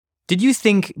Did you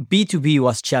think B2B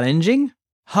was challenging?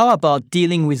 How about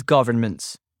dealing with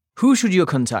governments? Who should you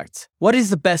contact? What is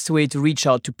the best way to reach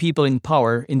out to people in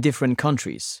power in different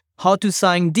countries? How to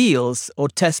sign deals or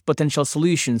test potential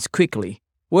solutions quickly?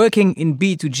 Working in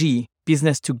B2G,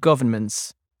 business to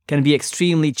governments, can be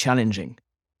extremely challenging.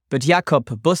 But Jakob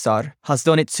Bossard has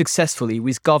done it successfully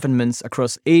with governments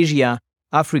across Asia,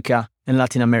 Africa, and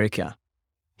Latin America.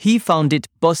 He founded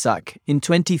Bossack in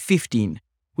 2015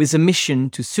 with a mission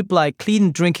to supply clean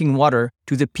drinking water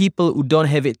to the people who don't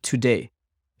have it today.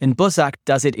 And Bossack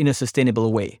does it in a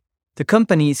sustainable way. The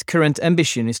company's current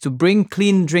ambition is to bring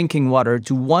clean drinking water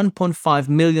to 1.5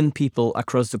 million people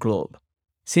across the globe.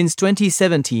 Since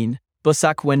 2017,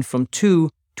 Bossack went from 2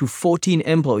 to 14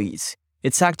 employees.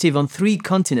 It's active on 3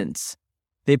 continents.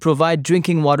 They provide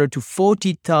drinking water to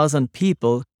 40,000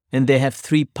 people and they have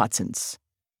 3 patents.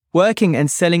 Working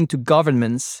and selling to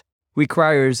governments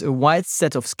requires a wide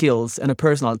set of skills and a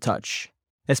personal touch,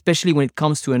 especially when it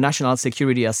comes to a national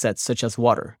security asset such as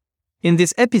water. In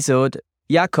this episode,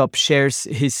 Jakob shares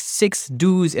his 6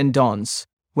 do's and don'ts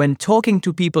when talking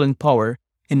to people in power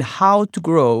and how to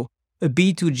grow a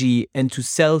B2G and to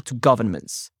sell to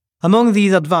governments. Among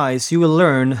these advice, you will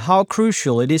learn how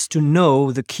crucial it is to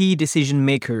know the key decision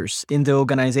makers in the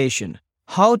organization,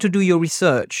 how to do your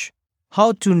research,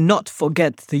 how to not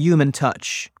forget the human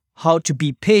touch, how to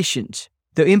be patient,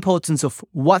 the importance of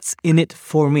what's in it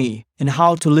for me, and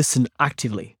how to listen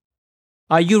actively.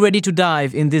 Are you ready to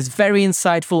dive in this very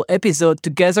insightful episode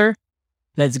together?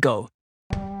 Let's go.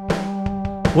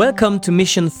 Welcome to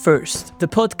Mission First, the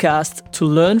podcast to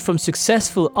learn from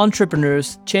successful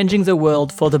entrepreneurs changing the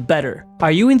world for the better.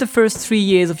 Are you in the first 3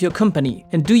 years of your company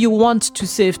and do you want to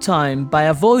save time by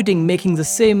avoiding making the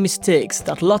same mistakes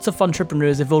that lots of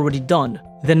entrepreneurs have already done?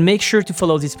 Then make sure to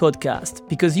follow this podcast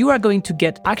because you are going to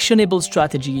get actionable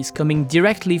strategies coming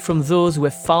directly from those who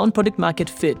have found product market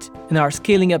fit and are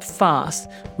scaling up fast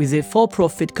with their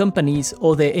for-profit companies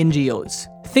or their NGOs.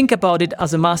 Think about it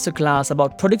as a masterclass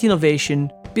about product innovation,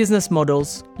 business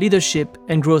models, leadership,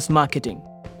 and growth marketing.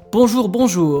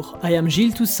 Bonjour, I am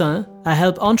Gilles Toussaint. I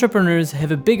help entrepreneurs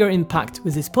have a bigger impact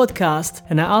with this podcast,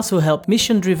 and I also help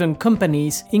mission-driven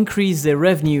companies increase their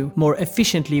revenue more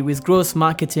efficiently with growth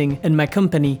marketing and my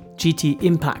company, GT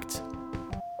Impact.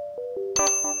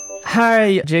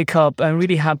 Hi, Jakob. I'm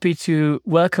really happy to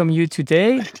welcome you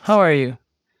today. How are you?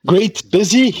 Great,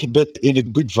 busy, but in a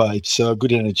good vibe, so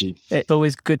good energy. It's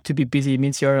always good to be busy. It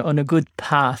means you're on a good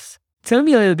path. Tell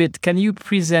me a little bit, can you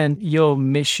present your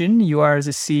mission? You are the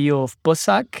CEO of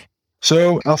Bossack.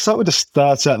 So I'll start with the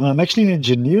start. I'm actually an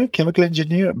engineer, chemical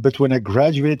engineer, but when I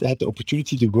graduated, I had the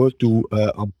opportunity to go to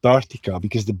Antarctica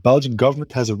because the Belgian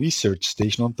government has a research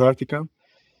station on Antarctica.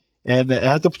 And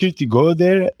I had the opportunity to go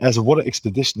there as a water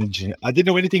expedition engineer. I didn't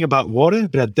know anything about water,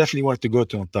 but I definitely wanted to go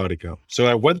to Antarctica. So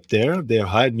I went there. They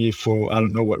hired me for I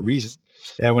don't know what reason.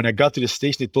 And when I got to the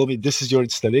station, they told me, this is your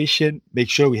installation.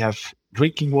 Make sure we have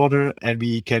drinking water and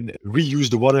we can reuse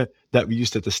the water that we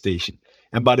used at the station.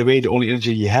 And by the way, the only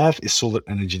energy you have is solar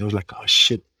energy. And I was like, oh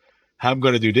shit, how am I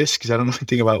going to do this? Because I don't know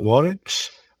anything about water.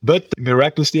 But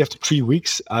miraculously, after 3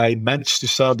 weeks, I managed to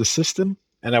start the system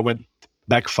and I went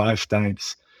back 5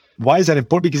 times. Why is that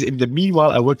important? Because in the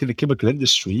meanwhile, I worked in the chemical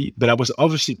industry, but I was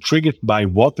obviously triggered by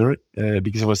water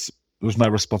because it was my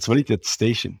responsibility at the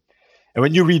station. And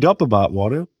when you read up about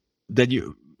water, then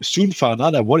you soon found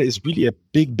out that water is really a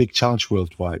big challenge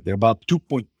worldwide. There are about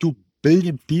 2.2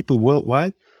 billion people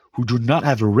worldwide who do not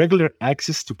have a regular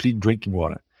access to clean drinking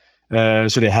water.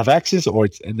 So they have access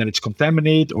and then it's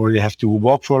contaminated or they have to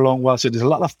walk for a long while. So there's a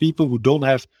lot of people who don't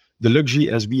have the luxury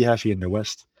as we have here in the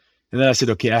West. And then I said,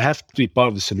 okay, I have to be part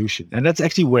of the solution. And that's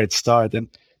actually where it started. And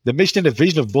the mission and the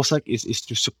vision of Bossack is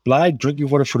to supply drinking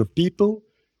water for the people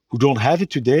who don't have it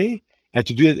today and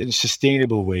to do it in a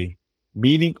sustainable way.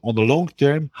 Meaning on the long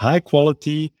term, high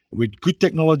quality with good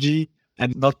technology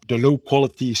and not the low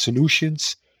quality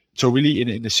solutions. So really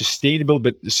in a sustainable,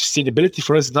 but the sustainability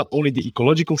for us is not only the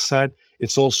ecological side,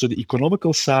 it's also the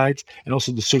economical side and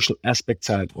also the social aspect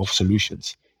side of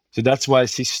solutions. So that's why I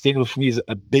see sustainable for me is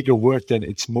a bigger word than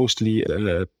it's mostly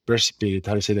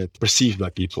perceived by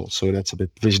people. So that's a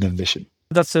bit vision and mission.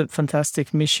 That's a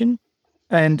fantastic mission.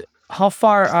 And how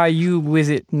far are you with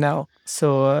it now?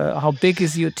 So how big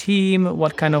is your team?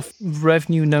 What kind of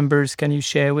revenue numbers can you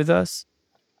share with us?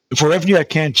 For revenue, I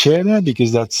can't share that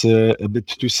because that's a bit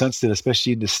too sensitive,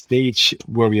 especially in the stage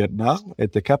where we are now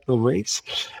at the capital raise.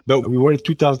 But we were in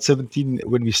 2017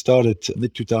 when we started,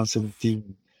 mid-2017,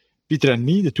 Peter and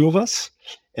me, the 2 of us.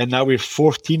 And now we're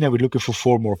 14 and we're looking for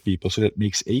 4 more people. So that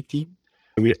makes 18.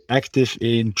 We're active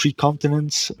in 3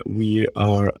 continents. We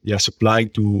are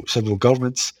supplying to several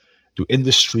governments. to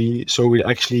industry. So we're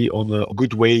actually on a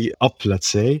good way up, let's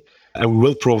say. And we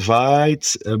will provide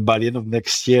by the end of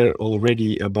next year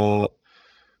already about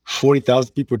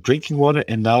 40,000 people drinking water.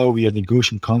 And now we are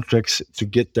negotiating contracts to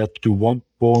get that to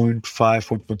 1.5,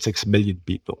 1.6 million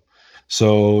people.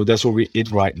 So that's what we're in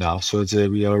right now. So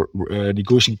we are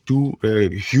negotiating two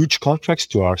huge contracts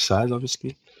to our size,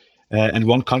 obviously. And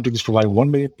one contract is providing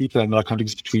 1 million people, and another contract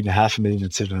is between 500,000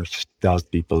 and 750,000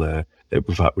 people that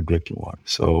provide with drinking water.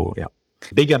 So, yeah,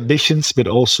 big ambitions, but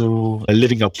also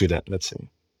living up to that, let's say.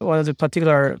 One of the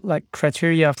particular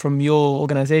criteria from your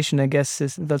organization, I guess,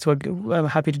 that's what I'm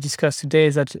happy to discuss today,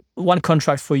 is that one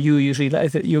contract for you usually,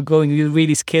 you're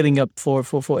really scaling up for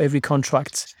every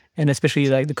contract. And especially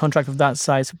the contract of that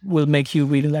size will make you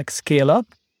really scale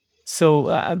up. So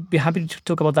I'd be happy to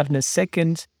talk about that in a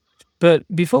second. But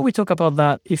before we talk about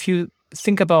that, if you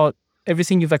think about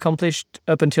everything you've accomplished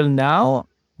up until now,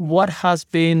 what has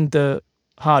been the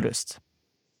hardest?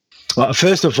 Well,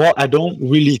 first of all, I don't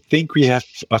really think we have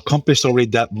accomplished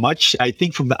already that much. I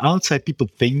think from the outside, people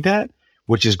think that,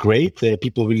 which is great.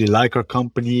 People really like our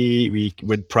company. We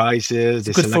win prizes.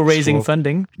 It's good for raising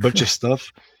funding. A bunch of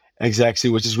stuff. Exactly,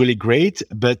 which is really great.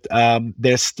 But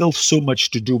there's still so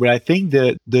much to do. But I think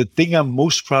the thing I'm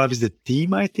most proud of is the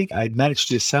team. I think I managed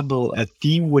to assemble a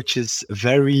team which is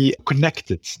very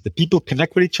connected. The people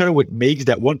connect with each other, which makes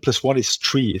that 1 + 1 is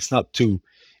 3. It's not 2.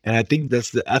 And I think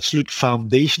that's the absolute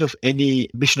foundation of any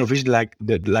mission or vision like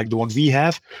the one we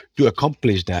have to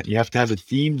accomplish that. You have to have a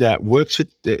team that works with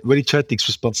each other, takes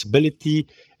responsibility,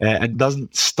 and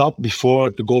doesn't stop before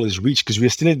the goal is reached. Because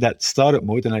we're still in that startup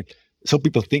mode. And some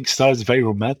people think startup is very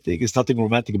romantic. It's nothing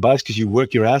romantic about it because you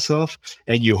work your ass off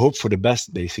and you hope for the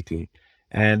best, basically.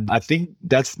 And I think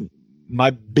that's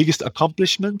my biggest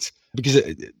accomplishment because,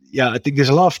 I think there's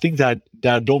a lot of things that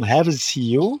I don't have as a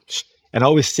CEO. And I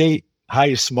always say,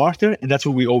 hire smarter, and that's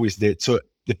what we always did. So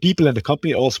the people in the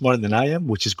company are all smarter than I am,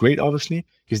 which is great, obviously,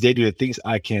 because they do the things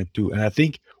I can't do. And I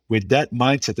think with that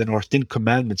mindset and our 10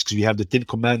 commandments, because we have the 10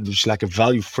 commandments, which is like a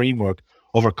value framework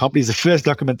of our company. It's the first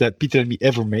document that Peter and me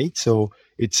ever made. So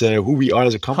it's who we are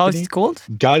as a company. How is it called?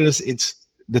 Guidance. It's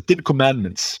the 10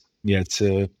 commandments. Yeah, it's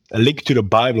a link to the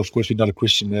Bible. Of course, we're not a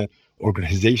Christian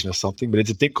organization or something, but it's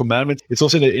a 10 commandments. It's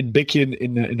also in big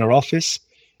in our office.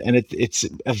 And it's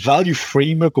a value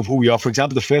framework of who we are. For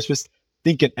example, the first was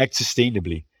think and act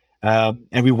sustainably.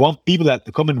 And we want people that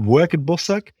come and work at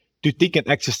Bosshack to think and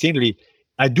act sustainably.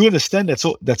 I do understand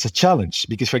that's a challenge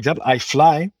because, for example, I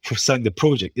fly for selling the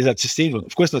project. Is that sustainable?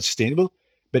 Of course, not sustainable.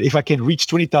 But if I can reach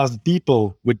 20,000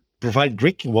 people with providing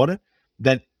drinking water,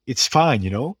 then it's fine,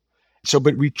 So,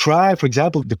 but we try, for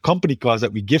example, the company cars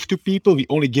that we give to people, we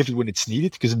only give it when it's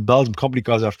needed because in Belgium, company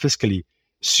cars are fiscally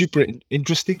super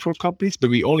interesting for companies,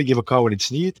 but we only give a car when it's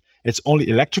needed. It's only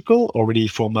electrical already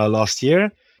from last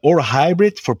year, or a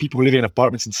hybrid for people who live in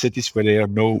apartments in cities where there are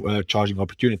no charging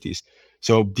opportunities.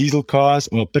 So diesel cars,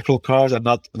 petrol cars are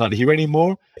not here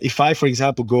anymore. If I, for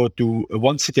example, go to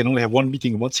one city and only have one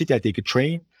meeting in one city, I take a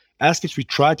train. As if we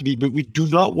try to be, but we do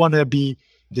not want to be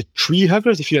the tree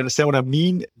huggers, if you understand what I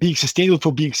mean. Being sustainable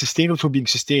for being sustainable for being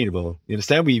sustainable. You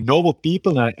understand? We're noble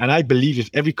people, and I believe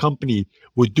if every company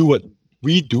would do what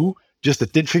we do, just a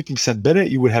 10-15% better,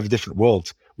 you would have a different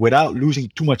world without losing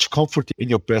too much comfort in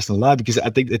your personal life. Because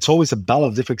I think it's always a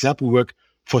balance. If, for example, we work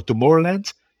for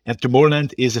Tomorrowland, and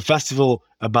Tomorrowland is a festival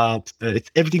about,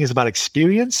 everything is about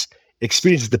experience.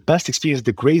 Experience is the best experience,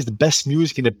 the greatest, the best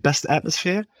music in the best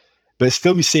atmosphere. But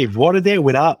still we save water there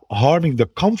without harming the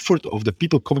comfort of the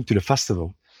people coming to the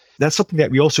festival. That's something that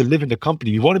we also live in the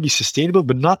company. We want to be sustainable,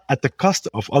 but not at the cost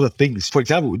of other things. For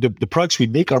example, the products we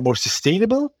make are more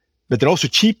sustainable, but they're also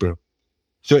cheaper.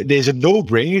 So there's a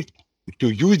no-brainer to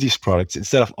use these products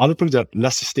instead of other products that are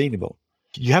less sustainable.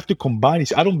 You have to combine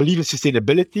these. I don't believe in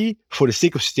sustainability for the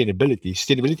sake of sustainability.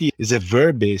 Sustainability is a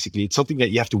verb, basically. It's something that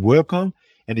you have to work on,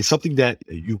 and it's something that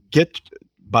you get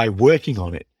by working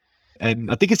on it.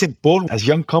 And I think it's important as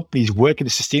young companies work in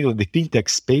the sustainable, the clean tech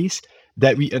space,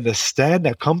 that we understand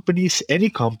that companies, any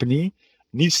company,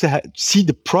 needs to see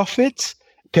the profit,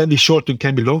 can be short-term,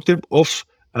 can be long-term, of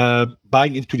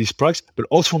buying into these products, but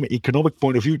also from an economic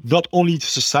point of view, not only the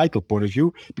societal point of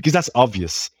view, because that's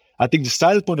obvious. I think the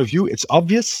societal point of view, it's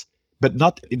obvious, but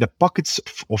not in the pockets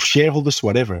of shareholders,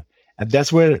 whatever. And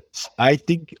that's where I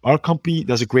think our company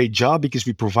does a great job, because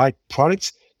we provide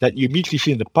products that you immediately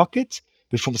feel in the pocket,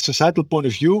 but from a societal point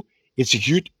of view, it's a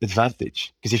huge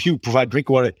advantage. Because if you provide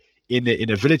drinking water in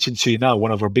a village in Suriname,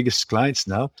 one of our biggest clients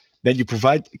now, then you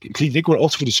provide clean drinking water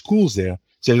also for the schools there.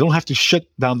 So they don't have to shut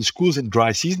down the schools in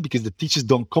dry season because the teachers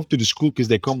don't come to the school because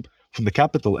they come from the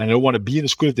capital and they don't want to be in the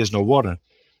school if there's no water.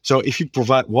 So if you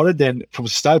provide water, then from a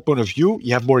societal point of view,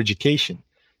 you have more education.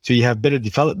 So you have better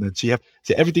development. So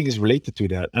everything is related to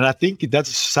that. And I think that's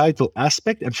a societal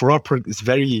aspect. And for our product, it's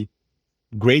very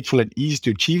grateful and easy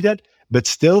to achieve that. But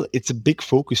still, it's a big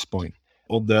focus point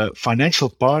on the financial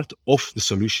part of the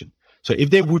solution. So if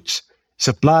they would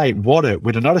supply water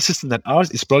with another system than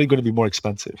ours, it's probably going to be more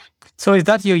expensive. So is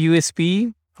that your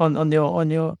USP on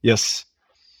your? Yes.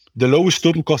 The lowest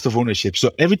total cost of ownership.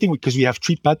 So everything, because we have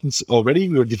 3 patents already,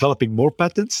 we're developing more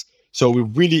patents. So we're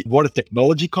really a water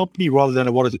technology company rather than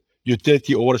a water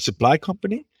utility or water supply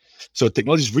company. So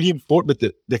technology is really important, but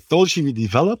the technology we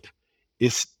develop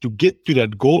is to get to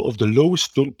that goal of the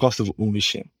lowest total cost of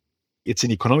ownership. It's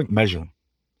an economic measure.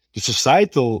 The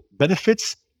societal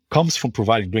benefits comes from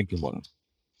providing drinking water,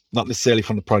 not necessarily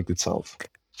from the product itself.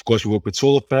 Of course, we work with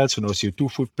solar panels, so no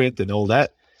CO2 footprint and all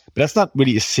that. But that's not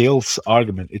really a sales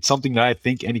argument. It's something that I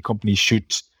think any company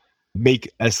should make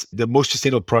as the most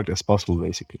sustainable product as possible,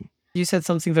 basically. You said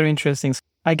something very interesting.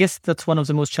 I guess that's one of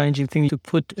the most challenging things, to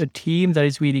put a team that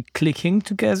is really clicking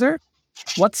together.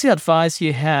 What's the advice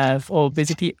you have, or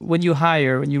basically when you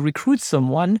hire, when you recruit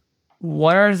someone,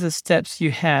 what are the steps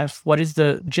you have? What is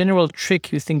the general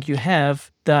trick you think you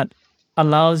have that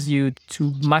allows you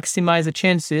to maximize the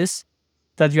chances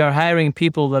that you are hiring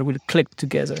people that will click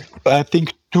together? I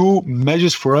think 2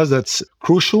 measures for us that's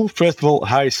crucial. First of all,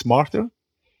 hire smarter.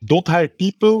 Don't hire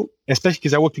people, especially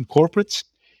because I work in corporates,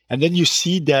 and then you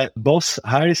see that boss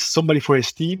hires somebody for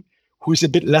his team who is a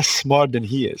bit less smart than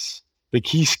he is. Like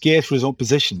he's scared for his own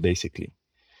position, basically.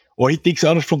 Or he takes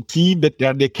others from team that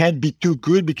they can't be too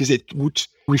good because it would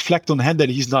reflect on him that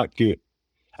he's not good.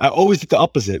 I always did the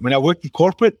opposite. When I worked in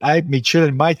corporate, I made sure that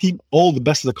in my team, all the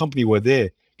best of the company were there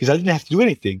because I didn't have to do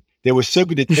anything. They were so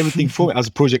good at everything for me. As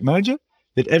a project manager,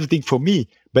 did everything for me.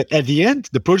 But at the end,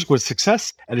 the project was a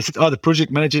success. And they said, oh, the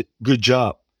project manager, good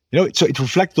job. So it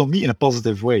reflected on me in a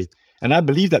positive way. And I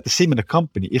believe that the same in a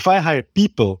company. If I hire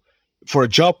people for a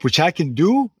job which I can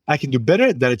do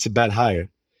better, then it's a bad hire.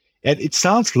 And it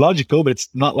sounds logical, but it's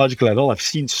not logical at all. I've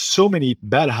seen so many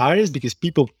bad hires because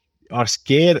people are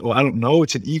scared, or I don't know,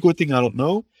 it's an ego thing, I don't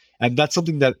know. And that's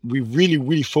something that we really,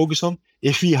 really focus on.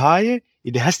 If we hire,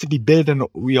 it has to be better than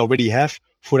we already have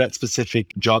for that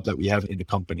specific job that we have in the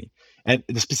company. And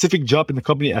the specific job in the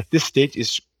company at this stage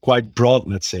is quite broad,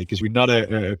 let's say, because we're not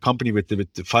a company with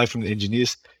 500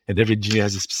 engineers and every engineer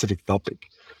has a specific topic.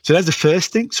 So that's the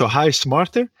first thing. So hire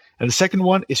smarter. And the second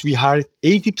one is we hire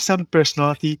 80% on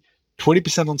personality,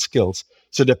 20% on skills.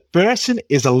 So the person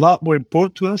is a lot more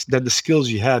important to us than the skills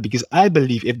you have, because I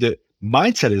believe if the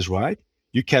mindset is right,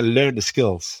 you can learn the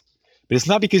skills. But it's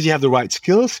not because you have the right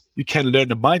skills, you can learn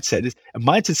the mindset. A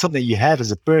mindset is something you have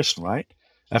as a person, right?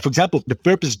 For example, the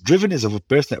purpose-drivenness of a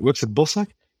person that works at Bossak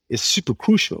is super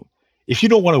crucial. If you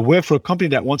don't want to work for a company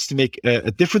that wants to make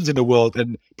a difference in the world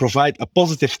and provide a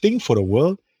positive thing for the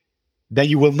world, then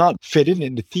you will not fit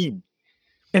in the team.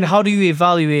 And how do you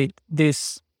evaluate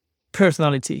this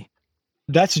personality?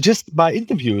 That's just by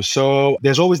interviews. So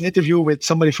there's always an interview with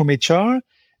somebody from HR.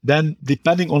 Then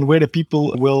depending on where the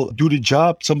people will do the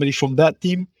job, somebody from that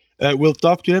team will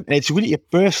talk to them. And it's really a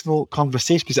personal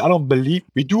conversation, because I don't believe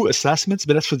we do assessments,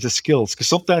 but that's for the skills. Because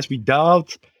sometimes we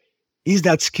doubt, is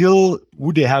that skill,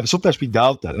 would they have? Sometimes we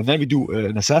doubt that. And then we do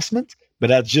an assessment, but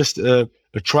that's just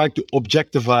trying to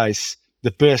objectivize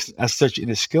the person as such in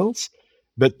his skills.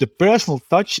 But the personal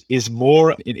touch is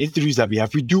more in interviews that we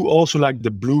have. We do also like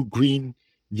the blue, green,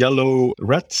 yellow,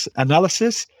 red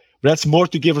analysis. But that's more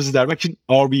to give us a direction.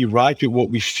 Are we right with what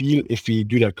we feel if we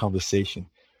do that conversation?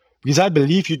 Because I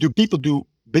believe people do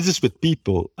business with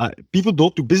people. People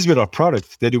don't do business with our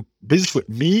product. They do business with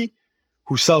me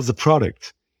who sells the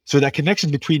product. So that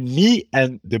connection between me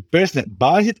and the person that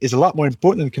buys it is a lot more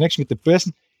important than the connection with the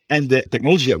person and the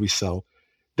technology that we sell.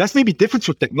 That's maybe different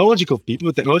for technological people,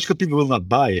 but technological people will not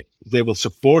buy it. They will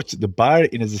support the buyer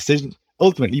in his decision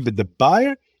ultimately, but the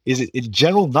buyer is in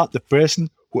general not the person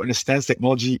who understands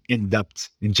technology in depth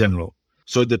in general.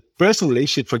 So the personal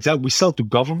relationship, for example, we sell to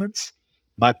governments.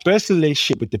 My personal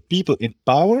relationship with the people in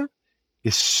power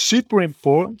is super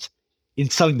important in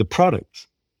selling the product.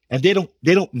 And they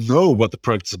don't know what the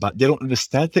product is about. They don't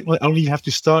understand technology. I don't even have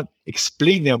to start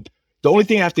explaining them. The only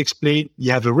thing I have to explain,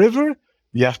 you have a river,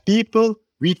 you have people,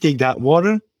 we take that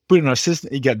water, put it in our system,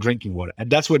 and you get drinking water. And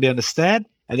that's what they understand,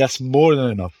 and that's more than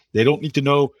enough. They don't need to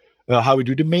know how we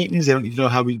do the maintenance. They don't need to know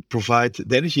how we provide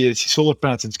the energy. They see solar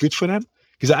panels, and it's good for them.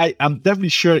 Because I'm definitely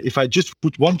sure if I just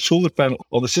put one solar panel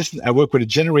on the system, I work with a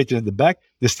generator in the back,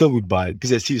 they still would buy it because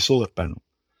they see the solar panel.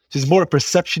 So it's more a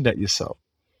perception that you sell.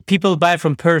 People buy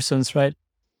from persons, right?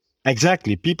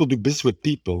 Exactly. People do business with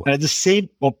people. And at the same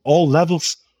on all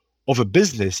levels of a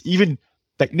business, even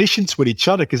technicians with each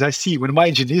other, because I see when my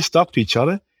engineers talk to each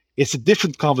other, it's a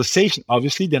different conversation,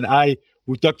 obviously, than I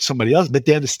would talk to somebody else, but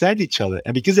they understand each other.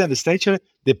 And because they understand each other,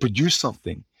 they produce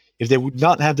something. If they would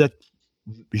not have that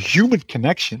human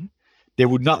connection, they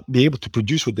would not be able to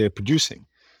produce what they're producing.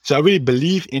 So I really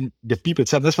believe in the people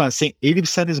itself. That's why I'm saying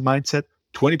 80% is mindset,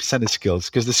 20% is skills,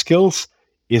 because the skills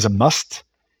is a must.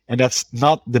 And that's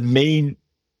not the main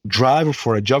driver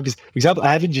for a job. Because, for example,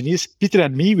 I have engineers, Peter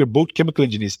and me, we're both chemical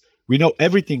engineers. We know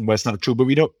everything, well, it's not true, but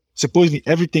we know supposedly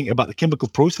everything about the chemical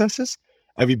processes.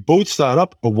 And we both start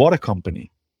up a water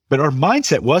company. But our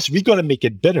mindset was, we're going to make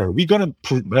it better. We're going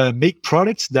to make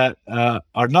products that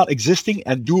are not existing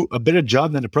and do a better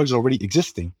job than the products already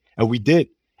existing. And we did.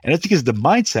 And that's because the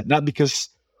mindset, not because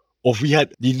of we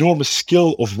had the enormous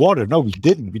skill of water. No, we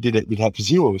didn't. We did it. We had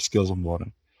zero skills on water.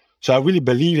 So I really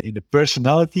believe in the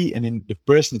personality and in the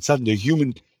person itself, the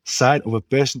human side of a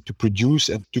person to produce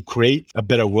and to create a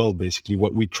better world, basically,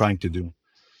 what we're trying to do.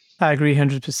 I agree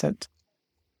 100%.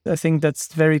 I think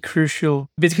that's very crucial.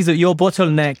 Basically, your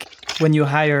bottleneck when you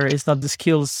hire is not the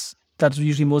skills that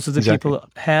usually most of the people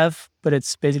have, but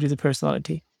it's basically the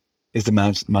personality. It's the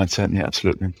mindset, yeah,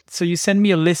 absolutely. So you sent me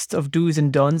a list of do's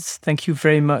and don'ts. Thank you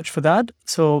very much for that.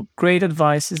 So great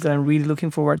advices that I'm really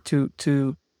looking forward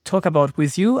to talk about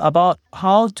with you, about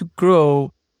how to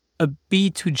grow a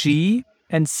B2G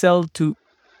and sell to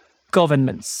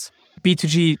governments.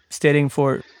 B2G standing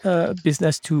for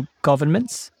business to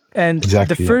governments. And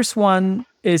the first one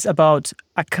is about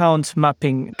account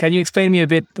mapping. Can you explain to me a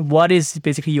bit what is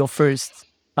basically your first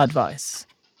advice?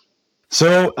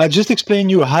 So I just explain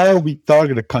you how we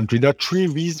target a country. There are 3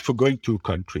 reasons for going to a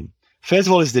country. First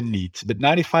of all is the need. But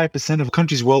 95% of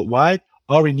countries worldwide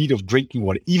are in need of drinking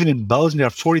water. Even in Belgium, there are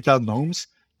 40,000 homes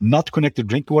not connected to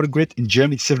drinking water grid. In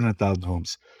Germany, 700,000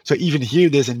 homes. So even here,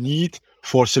 there's a need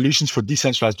for solutions for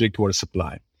decentralized drinking water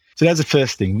supply. So that's the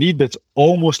first thing. Need, but it's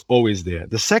almost always there.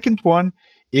 The second one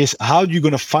is how you're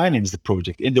going to finance the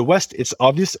project. In the West, it's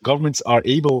obvious governments are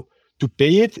able to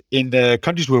pay it. In the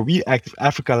countries where we active,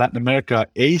 Africa, Latin America,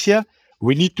 Asia,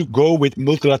 we need to go with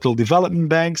multilateral development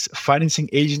banks, financing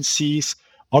agencies,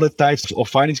 other types of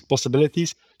financing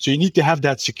possibilities. So you need to have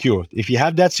that secured. If you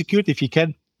have that secured, if you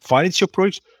can finance your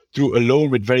project through a loan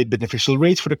with very beneficial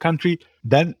rates for the country,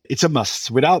 then it's a must.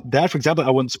 Without that, for example, I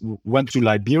once went to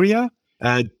Liberia.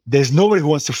 There's nobody who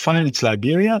wants to finance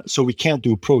Liberia, so we can't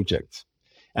do a project.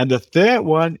 And the third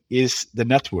one is the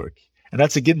network. And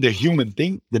that's, again, the human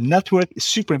thing. The network is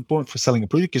super important for selling a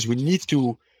project because we need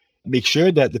to make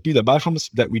sure that the people that buy from us,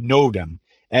 that we know them.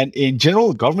 And in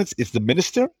general, governments, it's the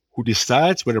minister who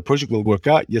decides whether a project will work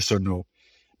out, yes or no.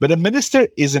 But a minister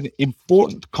is an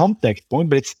important contact point,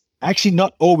 but it's actually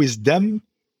not always them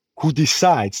who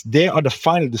decides. They are the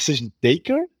final decision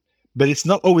taker, but it's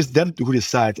not always them who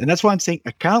decides. And that's why I'm saying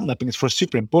account mapping is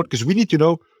super important, because we need to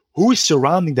know who is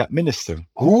surrounding that minister,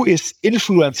 who is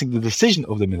influencing the decision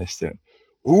of the minister,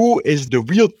 who is the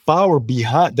real power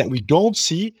behind that we don't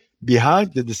see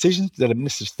behind the decisions that a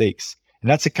minister takes. And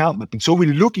that's account mapping. So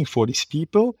we're looking for these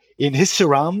people in his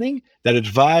surrounding that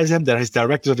advise him, that are his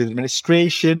directors of his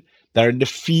administration, that are in the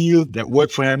field, that work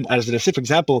for him. As for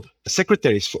example,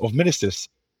 secretaries of ministers,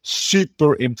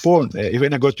 super important. If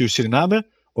when I go to Suriname,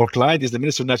 our client is the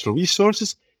Minister of Natural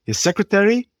Resources. His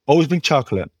secretary always brings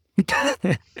chocolate.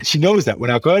 She knows that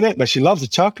when I go there, but she loves the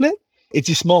chocolate. It's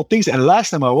these small things. And last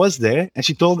time I was there, and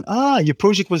she told me, your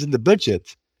project was in the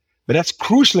budget. But that's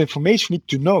crucial information we need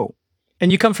to know.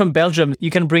 And you come from Belgium,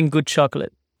 you can bring good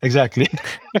chocolate. Exactly.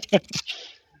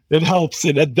 It helps.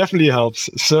 That definitely helps.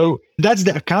 So that's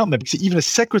the account mapping. So even a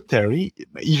secretary,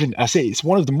 I say, it's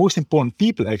one of the most important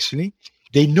people, actually.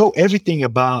 They know everything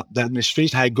about the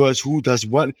administration, how it goes, who does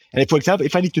what. And for example,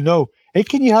 if I need to know, hey,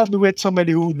 can you help me with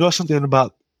somebody who knows something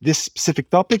about this specific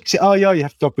topic? Say, oh yeah, you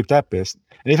have to talk with that person.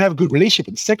 And if I have a good relationship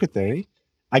with the secretary,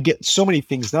 I get so many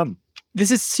things done.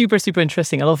 This is super, super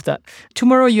interesting. I love that.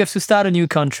 Tomorrow you have to start a new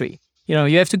country. You know,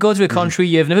 you have to go to a country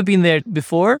you have never been there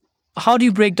before. How do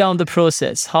you break down the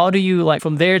process? How do you,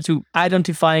 from there to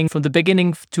identifying, from the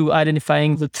beginning to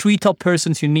identifying the 3 top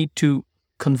persons you need to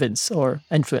convince or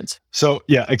influence? So,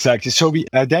 yeah, exactly. So we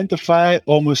identify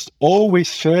almost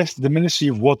always first the Ministry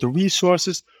of Water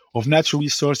Resources, of Natural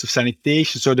Resources, of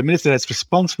Sanitation. So the minister that's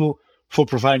responsible for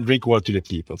providing drinking water to the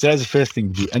people. So that's the first thing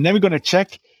we do. And then we're going to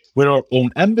check with our own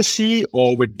embassy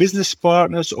or with business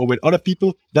partners or with other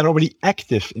people that are already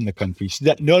active in the country, so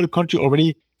that know the country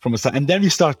already from a start. And then we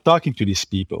start talking to these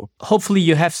people. Hopefully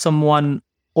you have someone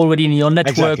already in your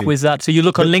network with that. So you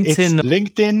look on LinkedIn. It's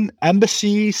LinkedIn,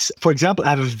 embassies. For example, I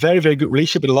have a very, very good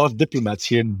relationship with a lot of diplomats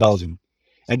here in Belgium.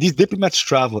 And these diplomats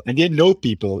travel and they know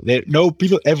people. They know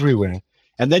people everywhere.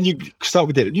 And then you start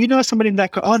with it. You know somebody in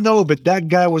that? Oh, no, but that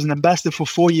guy was an ambassador for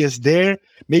 4 years there.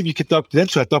 Maybe you could talk to them.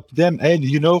 So I talked to them. And,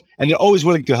 and they're always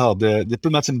willing to help. The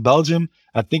diplomats in Belgium,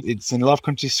 I think it's in a lot of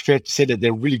countries fair to say that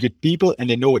they're really good people and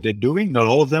they know what they're doing. Not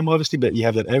all of them, obviously, but you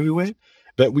have that everywhere.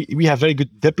 But we have very good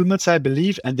diplomats, I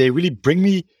believe. And they really bring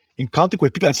me in contact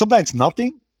with people. And sometimes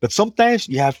nothing. But sometimes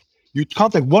you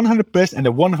contact 100% and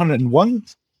the 101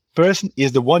 person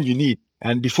is the one you need.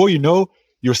 And before you know,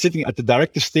 you're sitting at the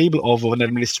director's table of an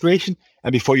administration,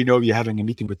 and before you know, you're having a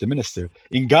meeting with the minister.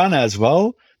 In Ghana as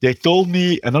well, they told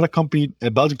me another company,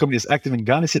 a Belgian company is active in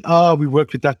Ghana, said, we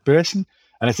worked with that person.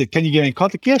 And I said, can you get in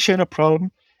contact? Yeah, sure, no problem.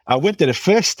 I went there the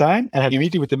first time and had a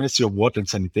meeting with the Ministry of Water and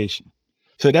Sanitation.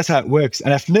 So that's how it works.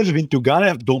 And I've never been to Ghana.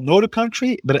 I don't know the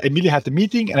country, but I immediately had the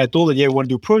meeting and I told them, we want to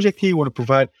do a project here. We want to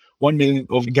provide 1 million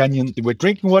of Ghanaian with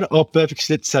drinking water. Oh, perfect,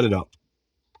 set it up.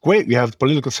 Great, we have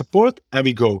political support and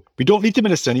we go. We don't need the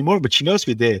minister anymore, but she knows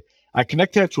we're there. I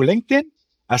connect her through LinkedIn.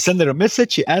 I send her a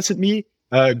message. She answered me,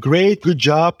 great, good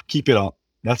job, keep it up.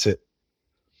 That's it.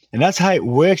 And that's how it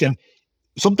works. And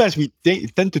sometimes we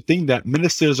tend to think that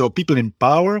ministers or people in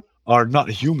power are not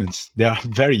humans. They are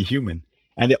very human.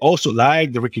 And they also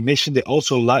like the recognition. They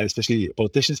also like, especially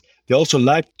politicians, they also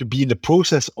like to be in the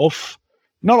process of,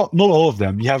 not all of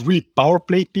them. You have really power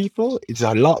play people. It's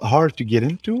a lot hard to get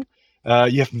into.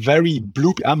 You have very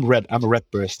blue. I'm a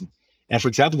red person. And for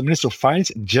example, the Minister of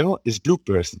Finance in general is blue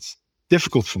persons.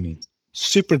 Difficult for me.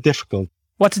 Super difficult.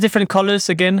 What's the different colors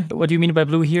again? What do you mean by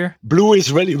blue here? Blue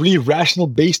is really, really rational,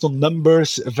 based on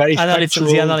numbers, very factual,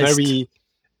 very...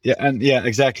 Yeah,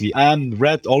 exactly. And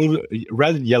red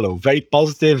and yellow, very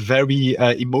positive, very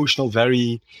emotional,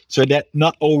 very... So that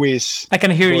not always... I can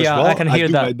hear you. Well. I can hear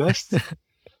that. I do my best.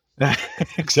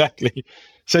 Exactly.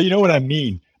 So you know what I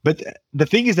mean. But the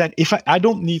thing is that if I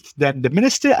don't need the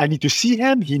minister, I need to see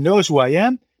him. He knows who I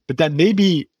am. But then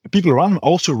maybe people around him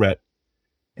also read.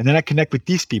 And then I connect with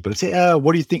these people and say,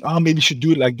 what do you think? Maybe you should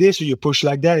do it like this or you push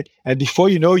like that. And before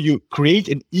you know, you create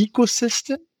an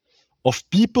ecosystem of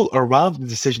people around the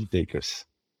decision takers.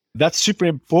 That's super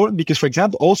important because, for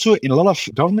example, also in a lot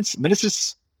of governments,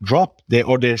 ministers drop, they're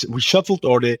reshuffled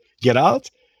or they get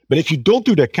out. But if you don't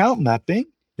do the account mapping,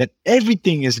 then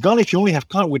everything is gone if you only have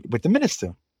contact with the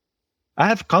minister. I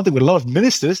have contact with a lot of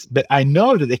ministers, but I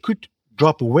know that they could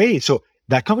drop away. So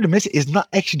that contact with the minister is not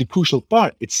actually the crucial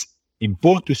part. It's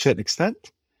important to a certain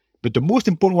extent. But the most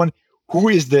important one, who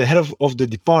is the head of the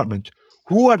department?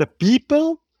 Who are the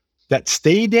people that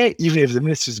stay there even if the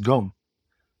minister is gone?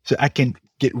 So I can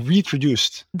get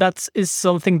reintroduced. That is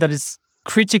something that is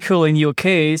critical in your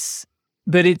case,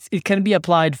 but it can be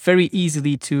applied very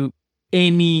easily to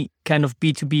any kind of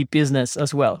B2B business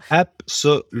as well.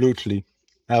 Absolutely.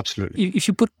 If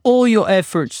you put all your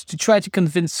efforts to try to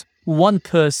convince one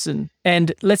person,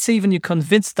 and let's say even you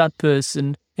convince that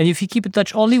person, and if you keep in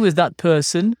touch only with that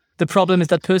person, the problem is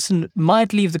that person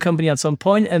might leave the company at some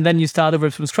point and then you start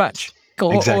over from scratch.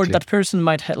 Or that person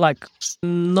might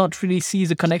not really see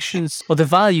the connections or the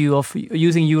value of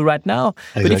using you right now.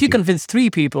 Exactly. But if you convince 3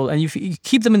 people and you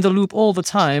keep them in the loop all the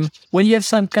time, when you have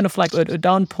some kind of a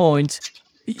down point,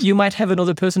 you might have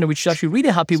another person which is actually really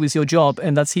happy with your job,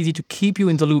 and that's easy to keep you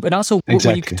in the loop. And also, when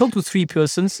you talk to 3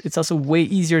 persons, it's also way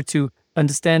easier to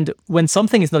understand when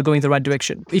something is not going the right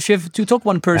direction. If you have to talk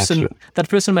one person, that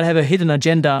person might have a hidden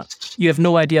agenda. You have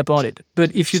no idea about it.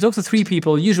 But if you talk to 3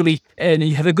 people, usually, and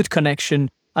you have a good connection,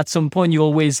 at some point you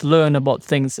always learn about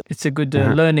things. It's a good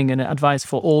learning and advice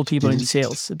for all people in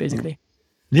sales, basically.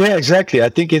 Yeah, exactly. I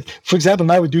think for example,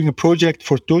 now we're doing a project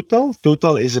for Total.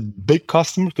 Total is a big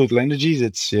customer, Total Energies.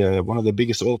 It's one of the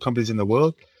biggest oil companies in the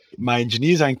world. My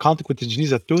engineers are in contact with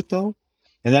engineers at Total.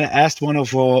 And then I asked one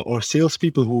of our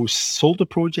salespeople who sold the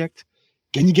project,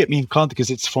 can you get me in contact? Because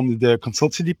it's from the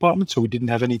consultancy department, so we didn't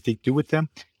have anything to do with them.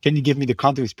 Can you give me the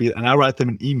contact with people? And I write them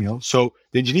an email. So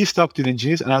the engineers talk to the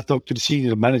engineers and I talk to the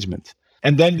senior management.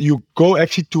 And then you go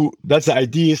actually that's the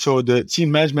idea. So the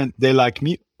senior management, they like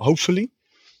me, hopefully.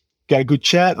 Get a good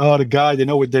chat. The guy, they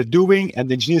know what they're doing. And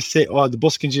the engineers say, the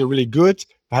Bossk engineer really good.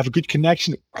 I have a good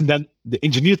connection. And then the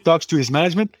engineer talks to his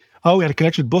management. We had a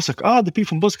connection with Bossk. The people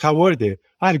from Bossk, how were they?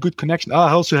 I had a good connection.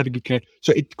 I also had a good connection.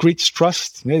 So it creates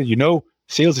trust.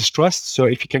 Sales is trust. So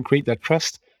if you can create that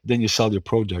trust, then you sell your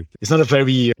product. It's not a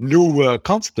very new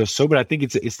concept or so, but I think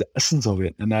it's the essence of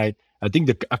it. And I think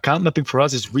the account mapping for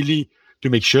us is really to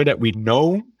make sure that we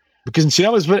know, because in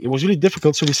Suriname it was really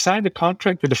difficult. So we signed a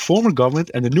contract with the former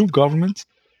government and the new government.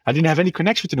 I didn't have any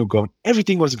connection with the new government.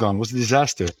 Everything was gone. It was a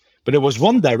disaster. But there was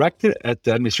one director at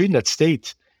the administration that stayed.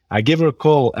 I gave her a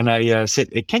call and I said,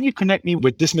 hey, can you connect me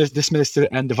with this minister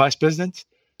and the vice president?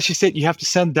 She said, you have to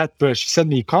send that person. She sent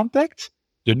me a contact.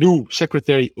 the new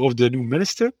secretary of the new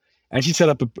minister, and she set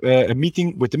up a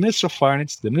meeting with the Minister of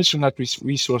Finance, the Minister of Natural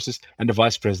Resources, and the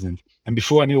Vice President. And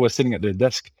before I knew, I was sitting at their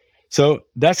desk. So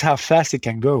that's how fast it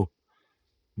can go.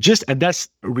 And that's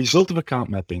a result of account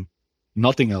mapping,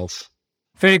 nothing else.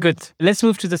 Very good. Let's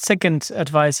move to the second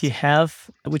advice you have,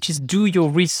 which is do your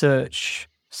research.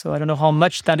 So I don't know how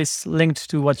much that is linked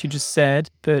to what you just said,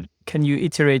 but can you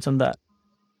iterate on that?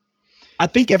 I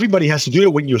think everybody has to do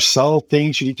it when you sell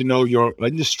things. You need to know your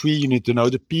industry. You need to know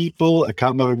the people.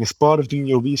 Account mapping is part of doing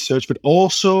your research, but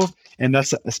also, and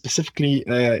that's specifically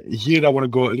here that I want to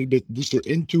go a little bit deeper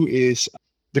into, is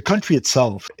the country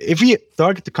itself. If we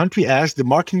target the country, ask the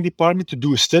marketing department to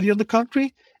do a study on the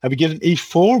country, and we get an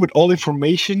A4 with all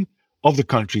information of the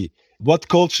country. What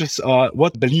cultures are,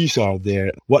 what beliefs are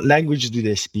there? What languages do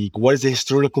they speak? What is the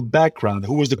historical background?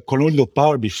 Who was the colonial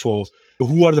power before?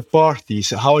 Who are the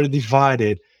parties? How are they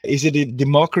divided? Is it a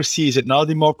democracy? Is it not a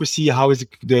democracy? How is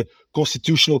the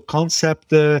constitutional concept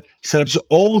set up? So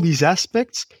all these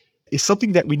aspects is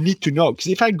something that we need to know.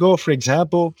 Because if I go, for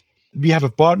example, we have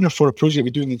a partner for a project we're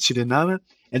doing in Suriname,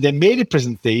 and they made a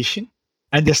presentation,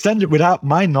 and they sent it without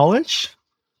my knowledge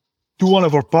to one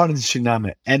of our partners in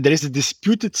Suriname. And there is a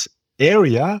disputed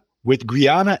area with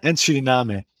Guyana and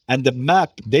Suriname. And the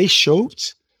map they showed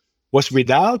was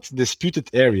without the disputed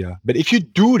area. But if you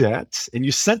do that and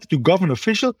you send it to government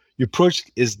official, your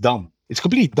project is done. It's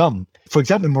completely done. For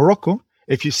example, in Morocco,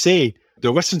 if you say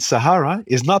the Western Sahara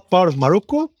is not part of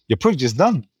Morocco, your project is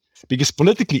done. Because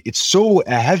politically, it's so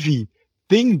a heavy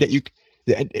thing that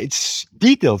it's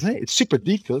details, it's super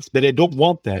details, but they don't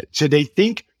want that. So they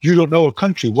think you don't know a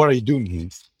country. What are you doing here?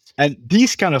 And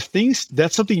these kind of things,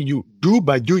 that's something you do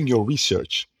by doing your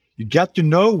research. You get to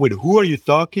know with who are you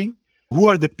talking, who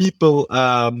are the people,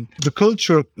 the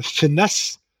culture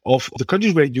finesse of the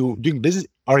countries where you're doing business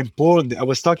are important. I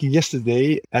was talking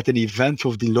yesterday at an event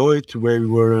of Deloitte where we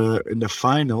were in the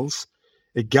finals.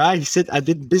 A guy, he said, I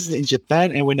did business in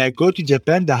Japan, and when I go to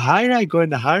Japan, the higher I go in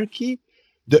the hierarchy,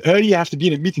 the earlier I have to be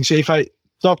in a meeting. So if I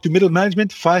talk to middle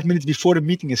management, 5 minutes before the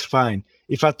meeting is fine.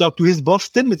 If I talk to his boss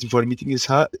 10 minutes before the meeting is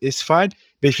fine.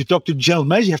 But if you talk to the general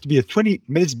manager, you have to be at 20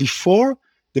 minutes before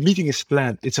the meeting is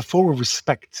planned. It's a form of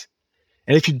respect.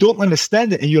 And if you don't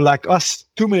understand it and you're like us,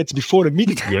 2 minutes before the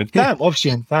meeting, you're in time,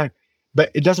 obviously in time.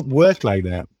 But it doesn't work like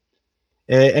that.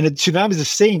 And in Suriname is the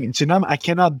same. In Suriname, I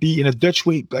cannot be in a Dutch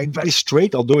way going very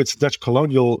straight, although it's a Dutch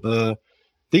colonial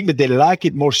thing, but they like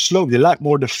it more slow. They like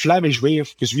more the Flemish way of,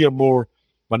 because we are more,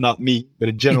 well, not me, but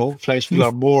in general, Flemish people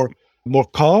are more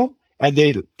calm, and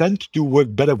they tend to work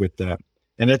better with that.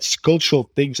 And that's cultural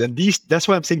things. And that's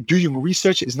why I'm saying doing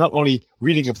research is not only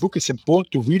reading a book, it's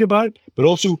important to read about it, but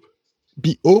also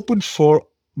be open for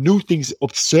new things,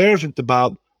 observant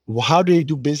about how do they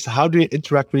do business, how do they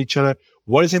interact with each other,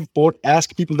 what is important,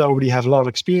 ask people that already have a lot of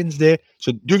experience there.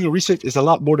 So doing research is a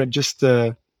lot more than just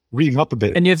reading up a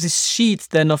bit. And you have this sheet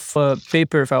then of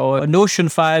paper or a Notion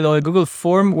file or a Google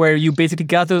form where you basically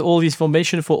gather all this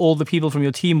information for all the people from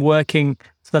your team working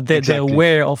so that they're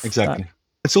aware of that.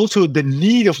 It's also the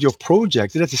need of your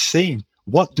project. That's the same.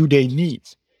 What do they need?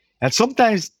 And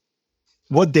sometimes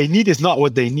what they need is not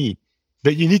what they need.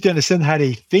 But you need to understand how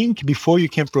they think before you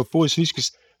can propose solutions.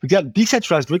 Because we got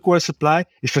decentralized drinkwater supply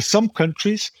is for some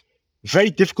countries very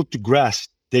difficult to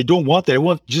grasp. They don't want that. They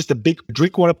want just a big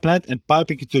drinkwater plant and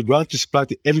piping it to the ground to supply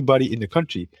to everybody in the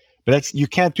country. But you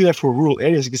can't do that for rural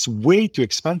areas. It's way too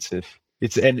expensive.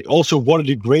 And also water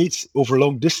degrades over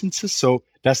long distances. So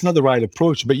that's not the right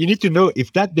approach. But you need to know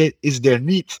if that is their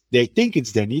need, they think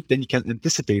it's their need, then you can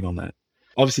anticipate on that.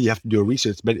 Obviously, you have to do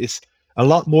research, but it's a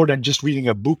lot more than just reading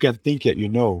a book and think that you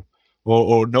know.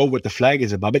 Or know what the flag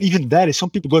is about. But even that is,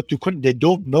 some people go to country, they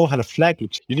don't know how the flag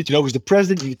looks. You need to know who's the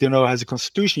president, you need to know how the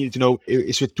constitution, you need to know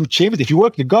it's with two chambers. If you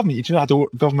work in the government, you need to know how the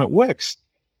government works.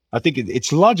 I think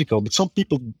it's logical, but some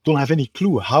people don't have any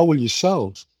clue. How will you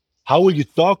sell? How will you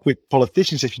talk with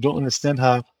politicians if you don't understand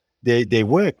how they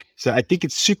work? So I think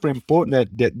it's super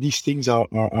important that these things are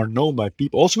known by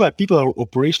people. Also by people who are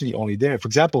operationally only there. For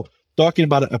example, talking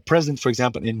about a president, for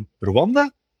example, in Rwanda,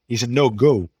 is a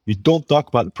no-go. You don't talk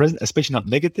about the president, especially not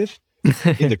negative,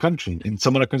 in the country, in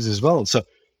some other countries as well. So,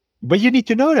 but you need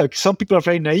to know that some people are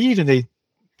very naive and they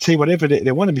say whatever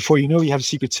they want, and before you know, you have a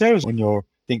secret service on your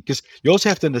thing. Because you also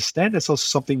have to understand, that's also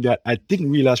something that I didn't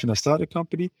realize when I started a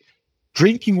company.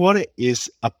 Drinking water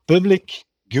is a public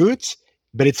good,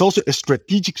 but it's also a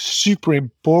strategic, super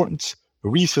important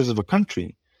resource of a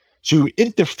country. So you're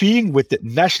interfering with the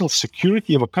national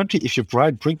security of a country if you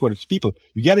provide drink water to people.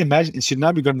 You got to imagine in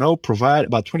Suriname, we're going to now provide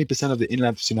about 20% of the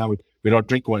inland of Suriname with our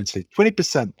drink water.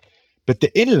 20%. But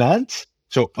the inland,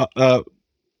 so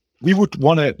we would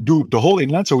want to do the whole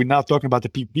inland. So we're now talking about the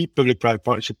PPP, public-private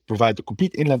partnership, provide the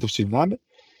complete inland of Suriname.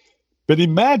 But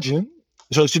imagine,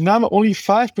 so Suriname, only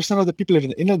 5% of the people live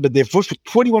in the inland, but they vote for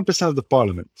 21% of the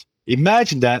parliament.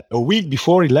 Imagine that a week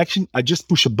before election, I just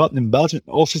push a button in Belgium,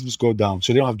 all systems go down,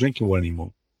 so they don't have drinking water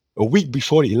anymore. A week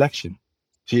before the election.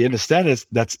 So you understand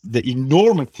that's the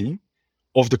enormity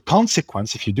of the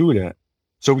consequence if you do that.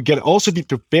 So we can also be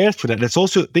prepared for that. That's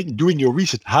also doing your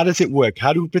research. How does it work?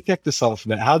 How do we protect ourselves from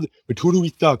that? With who do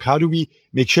we talk? How do we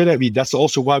make sure that that's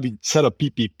also why we set up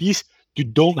PPPs, to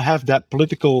don't have that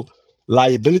political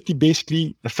liability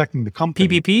basically affecting the company.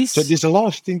 PPPs? So there's a lot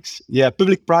of things. Yeah,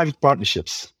 public-private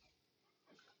partnerships.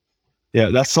 Yeah,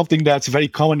 that's something that's very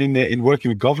common in working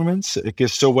with governments.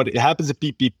 Because so what happens at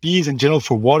PPPs in general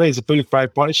for water is a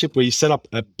public-private partnership where you set up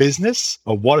a business,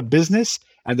 a water business,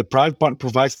 and the private partner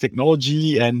provides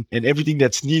technology and everything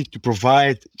that's needed to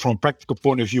provide from a practical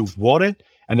point of view of water.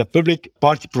 And the public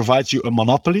party provides you a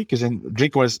monopoly, because in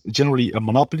drinking water is generally a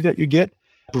monopoly that you get,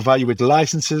 provide you with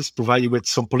licenses, provide you with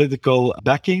some political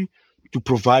backing to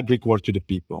provide drinking water to the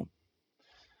people.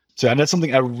 So, and that's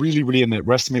something I really, really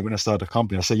underestimate when I started a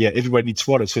company. I said, yeah, everybody needs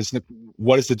water. So it's not,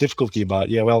 what is the difficulty about it?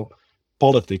 Yeah, well,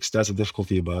 politics, that's the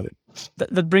difficulty about it.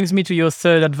 That brings me to your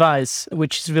third advice,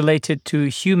 which is related to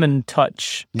human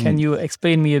touch. Can you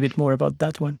explain me a bit more about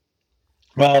that one?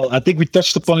 Well, I think we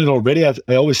touched upon it already.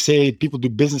 I always say people do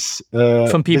business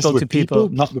from people to people,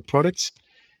 not with products.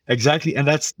 Exactly. And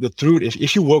that's the truth.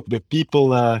 If you work with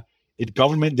people in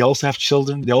government, they also have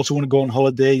children. They also want to go on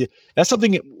holiday. That's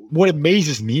something, what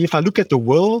amazes me. If I look at the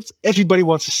world, everybody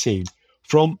wants the same.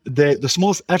 From the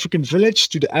smallest African village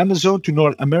to the Amazon, to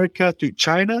North America, to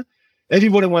China,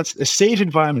 everybody wants a safe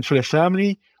environment for their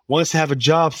family, wants to have a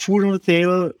job, food on the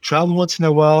table, travel once in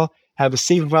a while, have a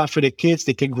safe environment for their kids.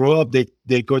 They can grow up,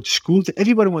 they go to school.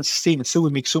 Everybody wants the same. And so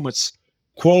we make so much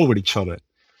quarrel with each other.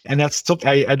 And that's something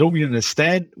I don't really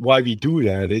understand why we do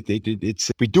that.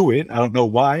 We do it. I don't know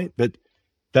why, but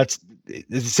it's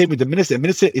the same with the minister. The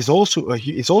minister is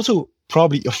also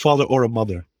probably a father or a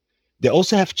mother. They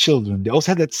also have children. They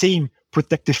also have that same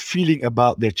protective feeling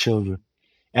about their children.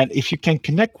 And if you can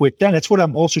connect with them, that's what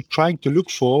I'm also trying to look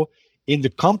for in the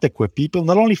contact with people,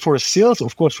 not only for sales.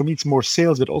 Of course, for me, it's more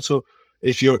sales, but also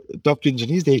if you talk to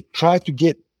engineers, they try to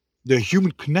get the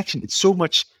human connection. It's so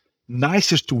much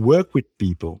nicer to work with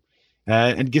people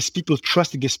and gives people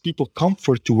trust, and gives people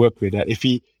comfort to work with. If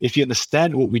you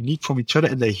understand what we need from each other,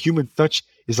 and the human touch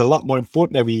is a lot more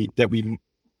important that we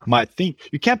might think.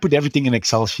 You can't put everything in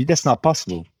Excel sheet. That's not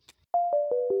possible.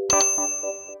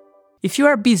 If you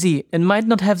are busy and might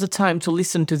not have the time to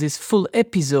listen to this full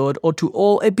episode or to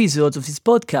all episodes of this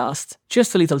podcast,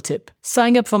 just a little tip.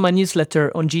 Sign up for my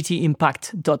newsletter on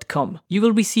gtimpact.com. You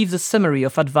will receive the summary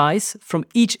of advice from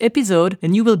each episode,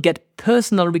 and you will get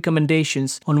personal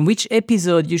recommendations on which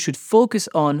episode you should focus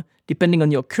on depending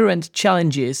on your current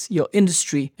challenges, your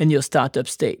industry, and your startup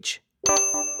stage.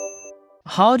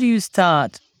 How do you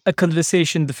start a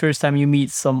conversation the first time you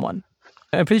meet someone?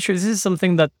 I'm pretty sure this is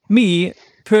something that me,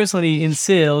 personally, in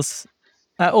sales,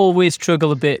 I always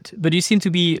struggle a bit. But because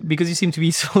you seem to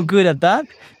be so good at that,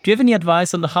 do you have any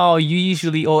advice on how you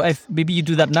usually, or if maybe you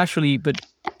do that naturally, but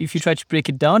if you try to break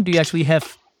it down, do you actually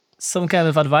have some kind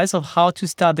of advice of how to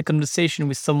start the conversation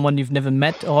with someone you've never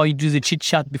met, or how you do the chit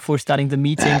chat before starting the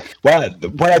meeting? Well,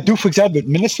 what I do, for example, with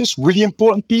ministers, really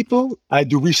important people, I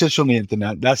do research on the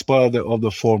internet. That's part of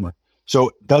the former.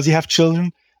 So does he have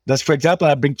children? That's, for example,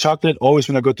 I bring chocolate always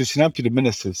when I go to Suriname to the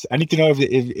ministers. I need to know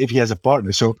if he has a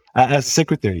partner. So I ask the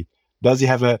secretary, does he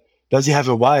have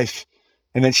a wife?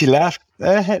 And then she laughed.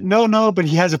 No, but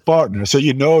he has a partner. So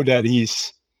you know that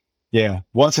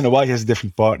once in a while he has a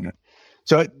different partner.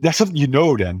 So that's something you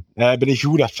know then. But if you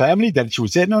would have family, then she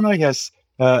would say, no, he has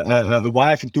a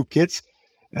wife and 2 kids.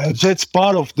 So it's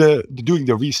part of the doing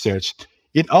the research.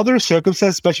 In other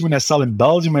circumstances, especially when I sell in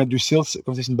Belgium, when I do sales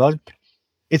conversation in Belgium,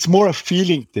 it's more a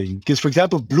feeling thing. Because, for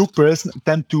example, blue persons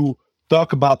tend to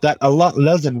talk about that a lot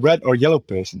less than red or yellow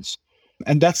persons.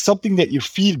 And that's something that you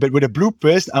feel. But with a blue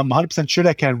person, I'm 100% sure that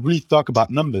I can really talk about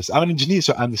numbers. I'm an engineer,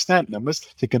 so I understand numbers.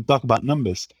 So I can talk about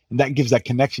numbers. And that gives that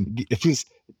connection. It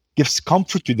gives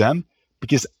comfort to them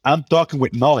because I'm talking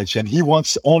with knowledge. And he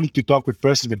wants only to talk with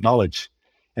persons with knowledge.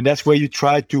 And that's where you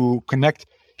try to connect.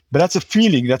 But that's a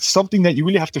feeling. That's something that you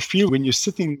really have to feel when you're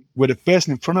sitting with a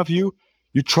person in front of you.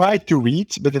 You try to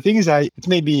read, but the thing is, it's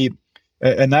maybe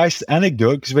a nice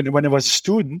anecdote, because when I was a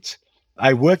student,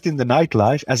 I worked in the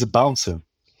nightlife as a bouncer.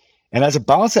 And as a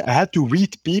bouncer, I had to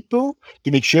read people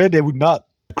to make sure they would not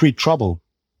create trouble.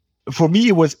 For me,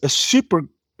 it was a super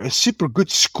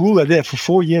good school I did for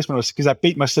 4 years because I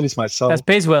paid my studies myself. That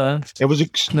pays well, huh? It was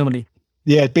normally.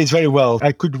 Yeah, it pays very well.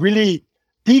 I could really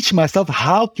teach myself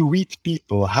how to read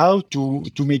people, how to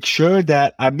make sure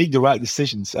that I make the right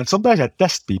decisions. And sometimes I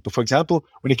test people. For example,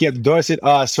 when they came at the door, I said,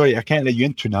 sorry, I can't let you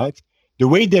in tonight. The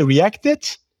way they reacted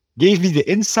gave me the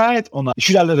insight on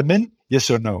should I let them in? Yes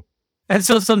or no. And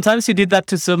so sometimes you did that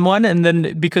to someone, and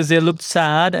then because they looked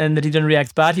sad and they didn't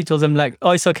react bad, you told them like,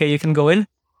 "Oh, it's okay, you can go in."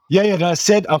 Yeah. And I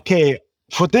said, okay,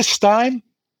 for this time,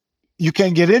 you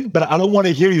can get in, but I don't want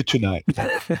to hear you tonight.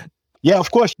 Yeah,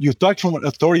 of course, you talk from an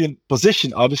authoritarian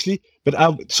position, obviously, but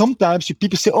sometimes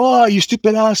people say, oh, you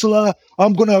stupid asshole,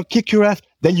 I'm going to kick your ass.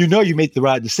 Then you know you made the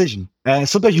right decision. And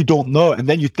sometimes you don't know, and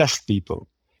then you test people.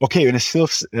 Okay, in a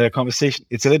sales conversation,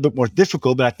 it's a little bit more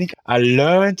difficult, but I think I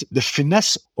learned the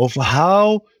finesse of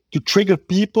how to trigger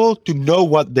people to know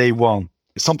what they want.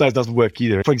 Sometimes it doesn't work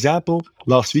either. For example,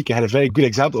 last week I had a very good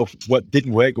example of what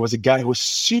didn't work. It was a guy who was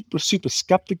super, super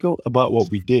skeptical about what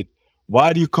we did.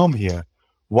 Why do you come here?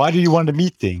 Why do you want a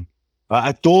meeting?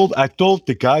 I told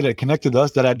the guy that connected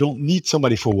us that I don't need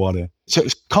somebody for water. So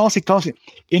it's constant.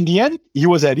 In the end, he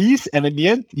was at ease, and in the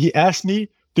end, he asked me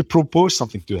to propose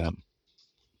something to him.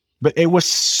 But it was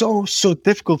so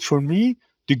difficult for me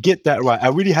to get that right.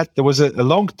 There was a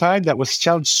long time that was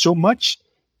challenged so much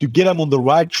to get him on the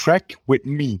right track with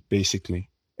me, basically.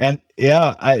 And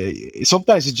yeah,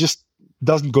 sometimes it just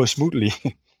doesn't go smoothly.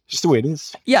 Just the way it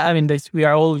is. Yeah, I mean, we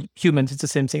are all humans. It's the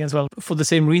same thing as well. For the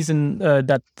same reason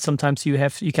that sometimes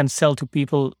you can sell to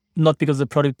people not because of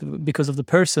the product, because of the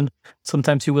person.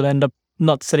 Sometimes you will end up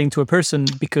not selling to a person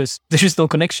because there's just no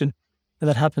connection, and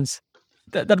that happens.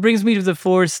 That brings me to the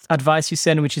fourth advice you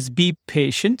send, which is be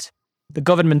patient. The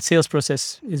government sales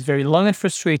process is very long and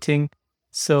frustrating.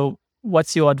 So,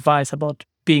 what's your advice about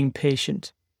being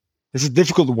patient? It's a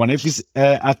difficult one.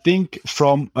 I think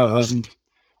from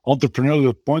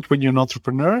entrepreneurial point, when you're an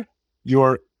entrepreneur,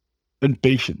 you're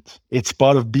impatient. It's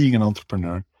part of being an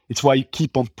entrepreneur. It's why you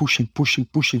keep on pushing.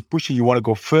 You want to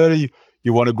go further.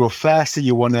 You want to grow faster.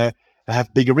 You want to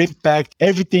have bigger impact.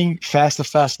 Everything faster,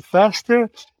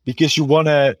 because you want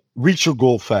to reach your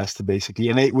goal faster, basically.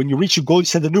 And when you reach your goal, you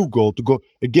set a new goal to go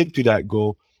again to that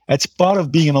goal. It's part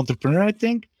of being an entrepreneur, I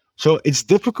think. So it's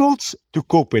difficult to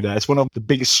cope with that. It's one of the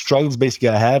biggest struggles, basically,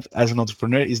 I have as an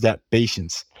entrepreneur is that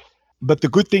patience. But the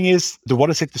good thing is the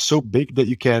water sector is so big that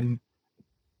you can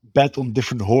bet on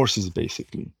different horses,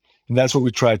 basically. And that's what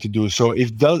we try to do. So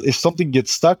if something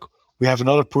gets stuck, we have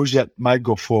another project that might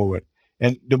go forward.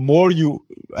 And the more you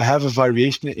have a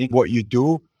variation in what you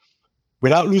do,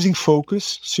 without losing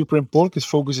focus, super important, because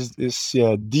focus is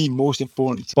the most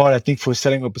important part, I think, for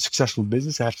setting up a successful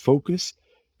business. I have focus.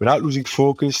 Without losing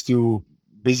focus, to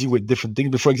busy with different things.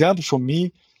 But for example, for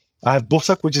me, I have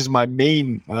Bossak, which is my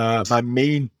main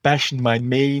passion, my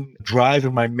main driver,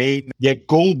 my main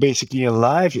goal basically in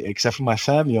life, except for my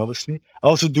family, obviously. I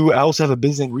also have a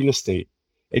business in real estate.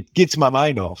 It gets my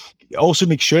mind off. I also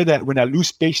make sure that when I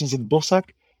lose patience in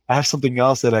Bossak, I have something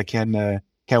else that I can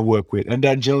work with. And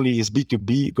that generally is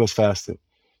B2B, it goes faster.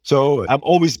 So I'm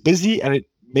always busy, and it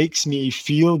makes me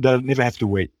feel that I never have to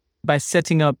wait. By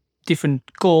setting up different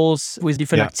goals with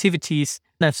different activities.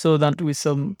 And I've saw that with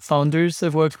some founders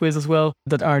I've worked with as well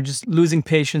that are just losing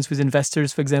patience with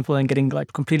investors, for example, and getting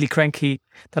like completely cranky.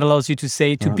 That allows you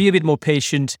to be a bit more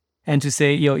patient and to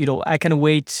say, I can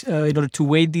wait in order to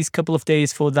wait these couple of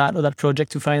days for that or that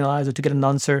project to finalize or to get an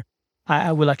answer.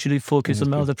 I will actually focus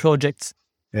on my other projects.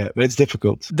 Yeah, but it's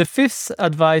difficult. The fifth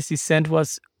advice you sent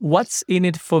was, what's in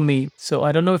it for me? So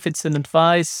I don't know if it's an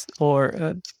advice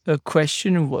or a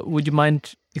question. Would you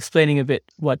mind explaining a bit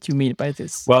what you mean by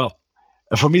this? Well,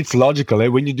 for me, it's logical.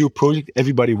 When you do a project,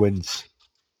 everybody wins.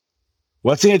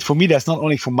 What's in it for me, that's not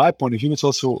only from my point of view, it's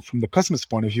also from the customer's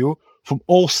point of view, from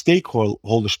all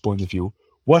stakeholders' point of view.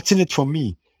 What's in it for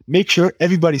me? Make sure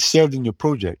everybody's served in your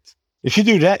project. If you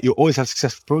do that, you always have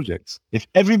successful projects. If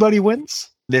everybody wins,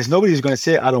 there's nobody who's going to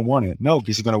say, I don't want it. No,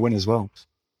 because you're going to win as well.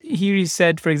 Here you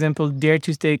said, for example, dare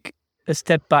to take a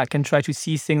step back and try to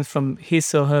see things from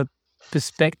his or her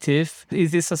perspective.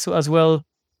 Is this as well,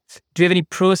 do you have any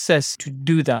process to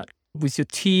do that with your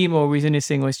team or with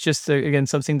anything? Or it's just, again,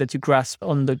 something that you grasp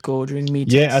on the go during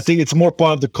meetings? Yeah, I think it's more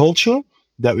part of the culture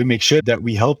that we make sure that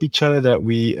we help each other, that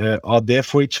we are there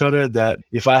for each other, that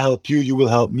if I help you, you will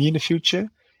help me in the future.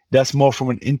 That's more from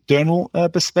an internal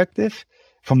perspective.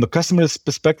 From the customer's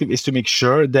perspective is to make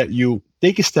sure that you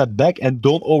take a step back and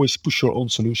don't always push your own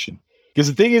solution. Because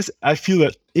the thing is, I feel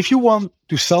that if you want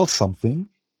to sell something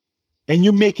and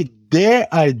you make it their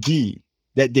idea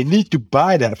that they need to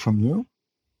buy that from you,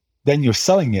 then you're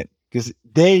selling it because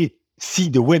they see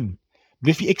the win.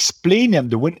 But if you explain them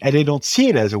the win and they don't see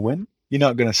it as a win, you're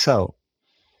not going to sell.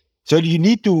 So you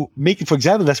need to make it, for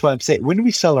example, that's why I'm saying when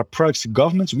we sell our products to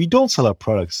governments, we don't sell our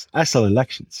products. I sell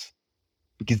elections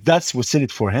because that's what's in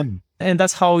it for him. And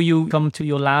that's how you come to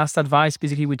your last advice,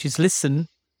 basically, which is listen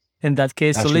in that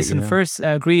case. Absolutely, So listen yeah. first.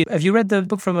 I agree. Have you read the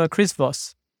book from Chris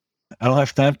Voss? I don't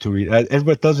have time to read.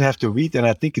 Everybody doesn't have to read, and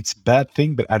I think it's a bad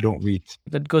thing, but I don't read.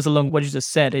 That goes along what you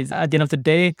just said. Is at the end of the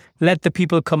day, let the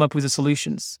people come up with the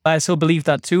solutions. I so believe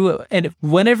that too. And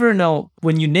whenever now,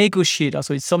 when you negotiate,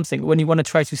 also it's something, when you want to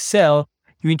try to sell,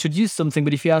 you introduce something,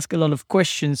 but if you ask a lot of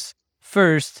questions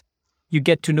first, you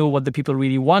get to know what the people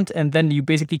really want, and then you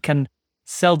basically can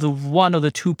sell the one or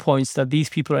the 2 points that these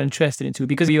people are interested into,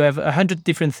 because you have 100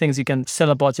 different things you can sell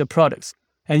about your products.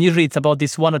 And usually it's about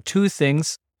this 1 or 2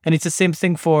 things. And it's the same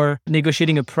thing for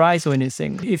negotiating a price or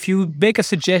anything. If you make a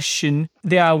suggestion,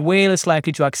 they are way less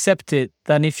likely to accept it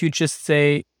than if you just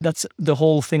say, that's the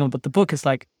whole thing about the book. It's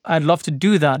like, I'd love to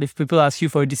do that. If people ask you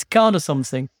for a discount or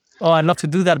something, oh, I'd love to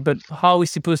do that, but how are we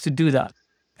supposed to do that?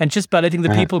 And just by letting the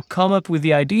people come up with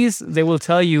the ideas, they will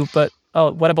tell you, but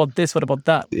oh, what about this? What about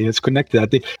that? It's connected. I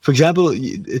think, for example,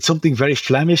 it's something very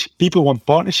Flemish. People want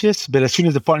partnerships, but as soon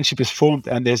as the partnership is formed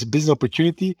and there's a business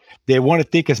opportunity, they want to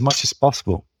take as much as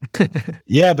possible.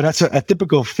 Yeah, but that's a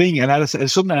typical thing. And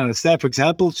that's something I understand. For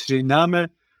example, Suriname,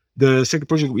 the second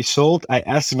project we sold, I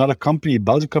asked another company, a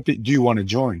Belgian company, do you want to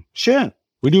join? Sure.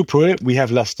 We do a project. We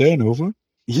have less turnover.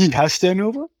 He has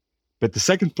turnover, but the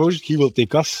second project, he will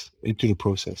take us into the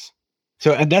process.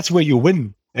 So, and that's where you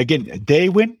win. Again, they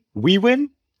win, we win,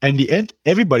 and in the end,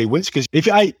 everybody wins. Because if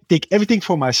I take everything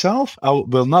for myself, I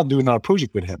will not do another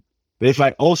project with him. But if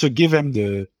I also give him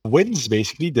the wins,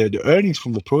 basically, the earnings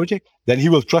from the project, then he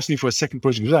will trust me for a second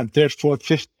project, and third, fourth,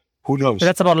 fifth, who knows? But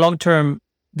that's about long-term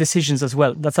decisions as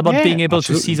well. That's about being able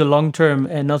to see the long-term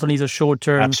and not only the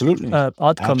short-term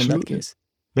outcome in that case.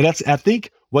 But I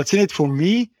think what's in it for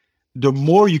me, the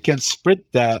more you can spread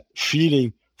that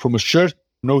feeling from a short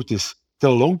notice to a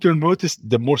long-term notice,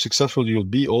 the more successful you'll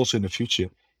be also in the future,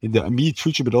 in the immediate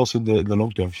future, but also in the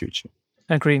long-term future.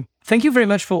 I agree. Thank you very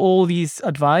much for all these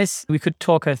advice. We could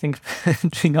talk, I think,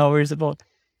 3 hours about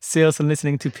sales and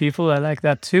listening to people. I like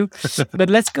that too. But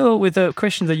let's go with a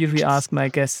question that I usually ask my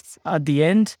guests at the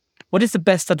end. What is the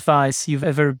best advice you've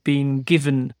ever been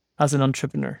given as an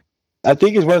entrepreneur? I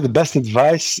think it's one of the best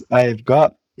advice I've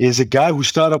got is a guy who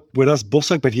started up with us,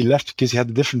 Bossack, but he left because he had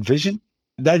a different vision.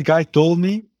 That guy told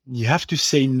me, you have to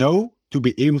say no to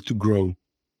be able to grow.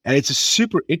 And it's a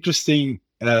super interesting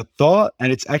thought,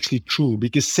 and it's actually true,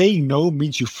 because saying no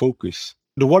means you focus.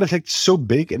 The water effect is so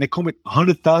big, and they come with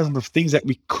 100,000 of things that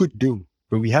we could do,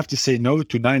 but we have to say no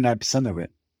to 99% of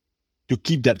it to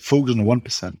keep that focus on the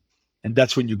 1%. And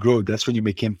that's when you grow. That's when you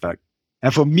make impact.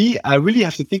 And for me, I really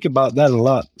have to think about that a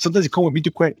lot. Sometimes you come with me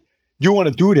to quite, you want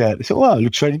to do that? I say, oh, it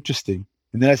looks very interesting.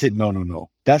 And then I say, no.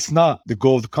 That's not the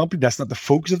goal of the company. That's not the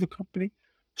focus of the company.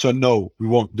 So no, we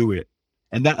won't do it.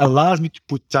 And that allows me to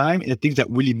put time in the things that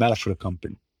really matter for the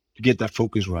company to get that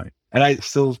focus right. And I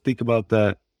still think about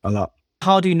that a lot.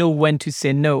 How do you know when to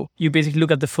say no? You basically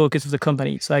look at the focus of the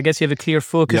company. So I guess you have a clear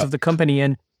focus of the company,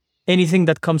 and anything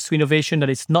that comes to innovation that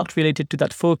is not related to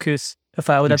that focus, if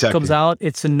that comes out,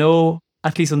 it's a no,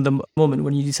 at least on the moment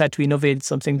when you decide to innovate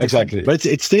something different. Exactly. But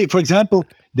it's for example,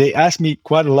 they asked me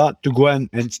quite a lot to go and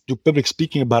do public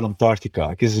speaking about Antarctica,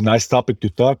 because it's a nice topic to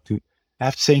talk to. I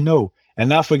have to say no. And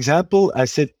now, for example, I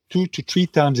said 2 to 3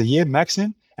 times a year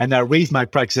maximum, and I raised my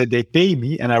price. So they pay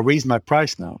me, and I raise my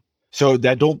price now, so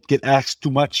that I don't get asked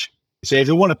too much. So if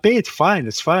they want to pay, it's fine.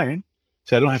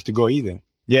 So I don't have to go either.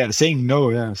 Yeah, saying no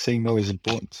is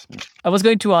important. I was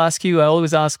going to ask you, I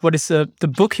always ask, what is the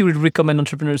book you would recommend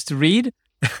entrepreneurs to read?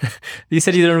 You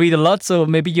said you don't read a lot, so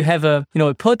maybe you have a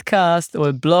podcast or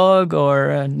a blog or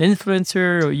an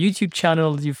influencer or YouTube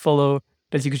channel that you follow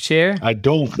that you could share? I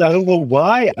don't know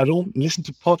why. I don't listen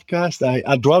to podcasts.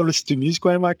 I'd rather listen to music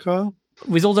while in my car.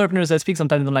 With all the entrepreneurs I speak,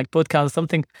 sometimes they don't like podcasts or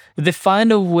something. They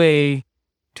find a way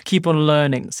to keep on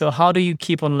learning. So how do you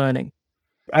keep on learning?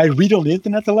 I read on the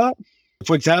internet a lot.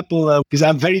 For example, because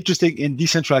I'm very interested in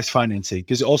decentralized financing,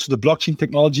 because also the blockchain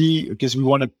technology, because we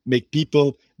want to make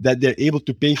people that they're able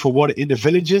to pay for water in the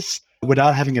villages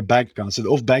without having a bank account. So the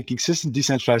off-banking system,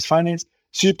 decentralized finance,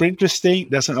 super interesting.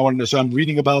 That's what I want to know. So I'm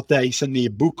reading about that. He sent me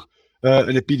a book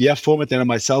in a PDF format, and on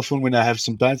my cell phone, when I have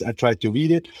some time, I try to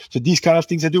read it. So these kind of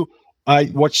things I do.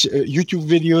 I watch YouTube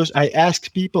videos. I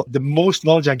ask people. The most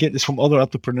knowledge I get is from other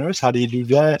entrepreneurs. How do you do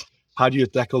that? How do you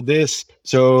tackle this?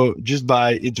 So just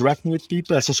by interacting with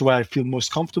people, that's also where I feel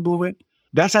most comfortable with.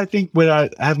 That's, I think, where I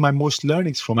have my most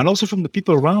learnings from. And also from the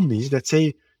people around me that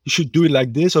say, you should do it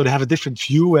like this, or they have a different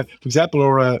view, for example,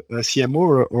 or a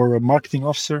CMO or a marketing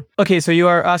officer. Okay, so you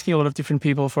are asking a lot of different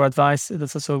people for advice.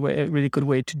 That's also a really good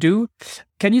way to do.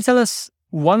 Can you tell us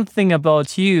one thing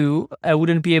about you I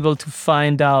wouldn't be able to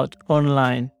find out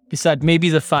online, besides maybe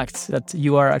the fact that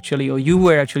you were actually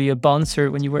a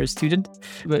bouncer when you were a student?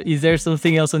 But is there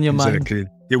something else on your mind? Exactly.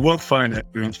 You won't find it.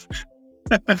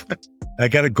 I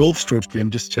got a golf trophy.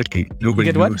 I'm just checking.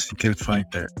 Nobody knows. You can't find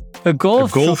that. A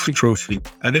golf trophy.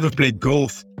 I never played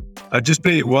golf. I just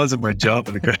played it once at my job,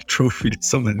 and I got a trophy. That's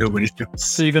something nobody knows.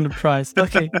 So you got a prize.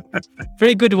 Okay.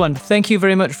 Very good one. Thank you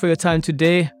very much for your time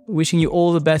today. Wishing you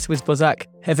all the best with Bozak.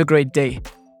 Have a great day.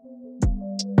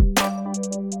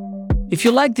 If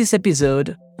you like this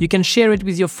episode, you can share it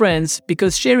with your friends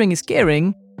because sharing is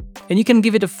caring. And you can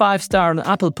give it a 5-star on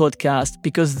Apple Podcast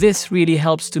because this really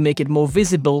helps to make it more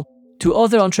visible to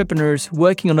other entrepreneurs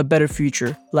working on a better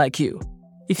future like you.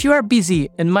 If you are busy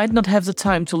and might not have the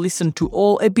time to listen to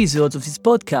all episodes of this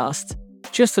podcast,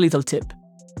 just a little tip.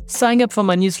 Sign up for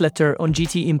my newsletter on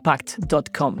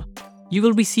gtimpact.com. You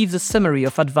will receive the summary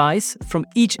of advice from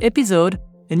each episode,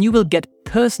 and you will get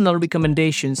personal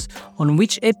recommendations on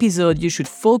which episode you should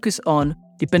focus on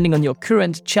depending on your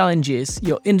current challenges,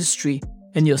 your industry,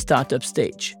 and your startup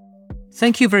stage.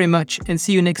 Thank you very much, and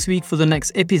see you next week for the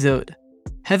next episode.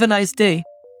 Have a nice day.